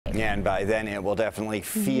And by then it will definitely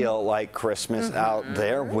feel like Christmas out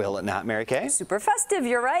there, will it not, Mary Kay? Super festive,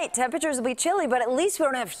 you're right. Temperatures will be chilly, but at least we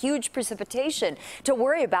don't have huge precipitation to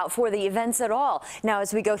worry about for the events at all. Now,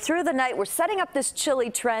 as we go through the night, we're setting up this chilly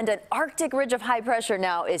trend. An Arctic ridge of high pressure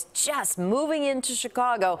now is just moving into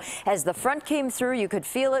Chicago. As the front came through, you could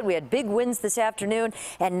feel it. We had big winds this afternoon,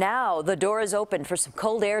 and now the door is open for some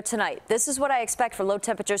cold air tonight. This is what I expect for low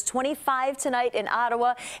temperatures: 25 tonight in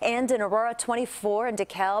Ottawa and in Aurora, 24 in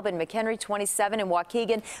DeKalb and McHenry, 27 in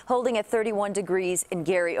Waukegan, holding at 31 degrees in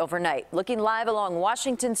Gary overnight. Looking live along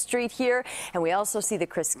Washington Street here, and we also see the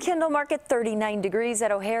Christkindl Market, 39 degrees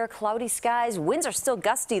at O'Hare. Cloudy skies. Winds are still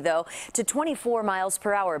gusty, though, to 24 miles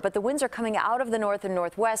per hour, but the winds are coming out of the north and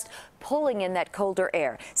northwest, pulling in that colder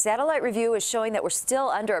air. Satellite review is showing that we're still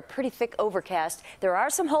under a pretty thick overcast. There are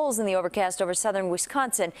some holes in the overcast over southern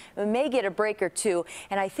Wisconsin. We may get a break or two,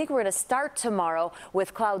 and I think we're going to start tomorrow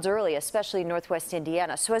with clouds early, especially northwest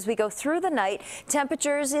Indiana. So as we go through the night,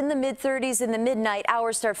 temperatures in the mid-30s in the midnight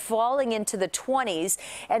hours start falling into the 20s,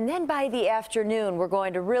 and then by the afternoon we're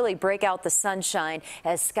going to really break out the sunshine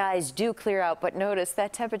as skies do clear out. But notice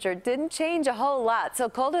that temperature didn't change a whole lot, so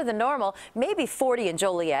colder than normal, maybe 40 in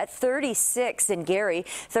Joliet, 36 in Gary,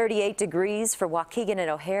 38 degrees for Waukegan and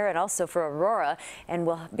O'Hare, and also for Aurora, and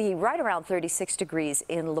we'll be right around 36 degrees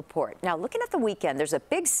in LaPorte. Now, looking at the weekend, there's a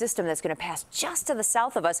big system that's going to pass just to the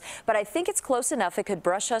south of us, but I think it's close enough it could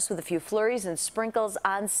brush us with a few flurries and sprinkles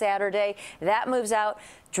on Saturday. That moves out.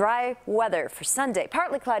 Dry weather for Sunday.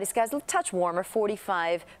 Partly cloudy skies, a touch warmer,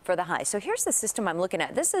 45 for the high. So here's the system I'm looking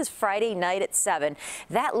at. This is Friday night at 7.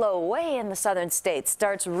 That low way in the southern states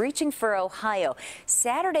starts reaching for Ohio.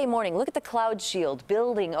 Saturday morning, look at the cloud shield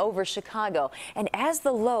building over Chicago. And as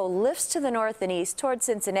the low lifts to the north and east toward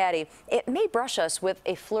Cincinnati, it may brush us with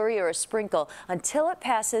a flurry or a sprinkle until it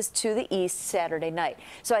passes to the east Saturday night.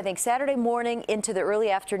 So I think Saturday morning into the early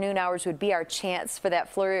afternoon hours would be our chance for that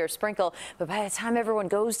flurry or sprinkle. But by the time everyone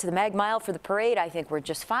goes to the Mag Mile for the parade, I think we're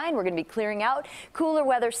just fine. We're going to be clearing out, cooler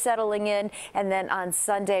weather settling in, and then on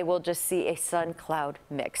Sunday we'll just see a sun-cloud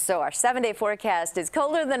mix. So our 7-day forecast is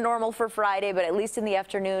colder than normal for Friday, but at least in the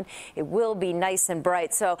afternoon it will be nice and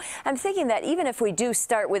bright. So I'm thinking that even if we do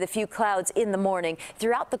start with a few clouds in the morning,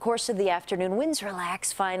 throughout the course of the afternoon, winds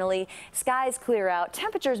relax finally, skies clear out,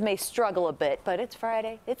 temperatures may struggle a bit, but it's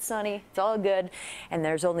Friday, it's sunny, it's all good, and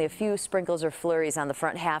there's only a few sprinkles or flurries on the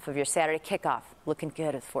front half of your Saturday kickoff. Looking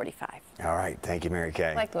good at 45. All right. Thank you, Mary Kay.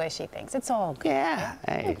 I like the way she thinks. It's all good. Yeah.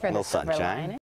 Hey, a little sunshine.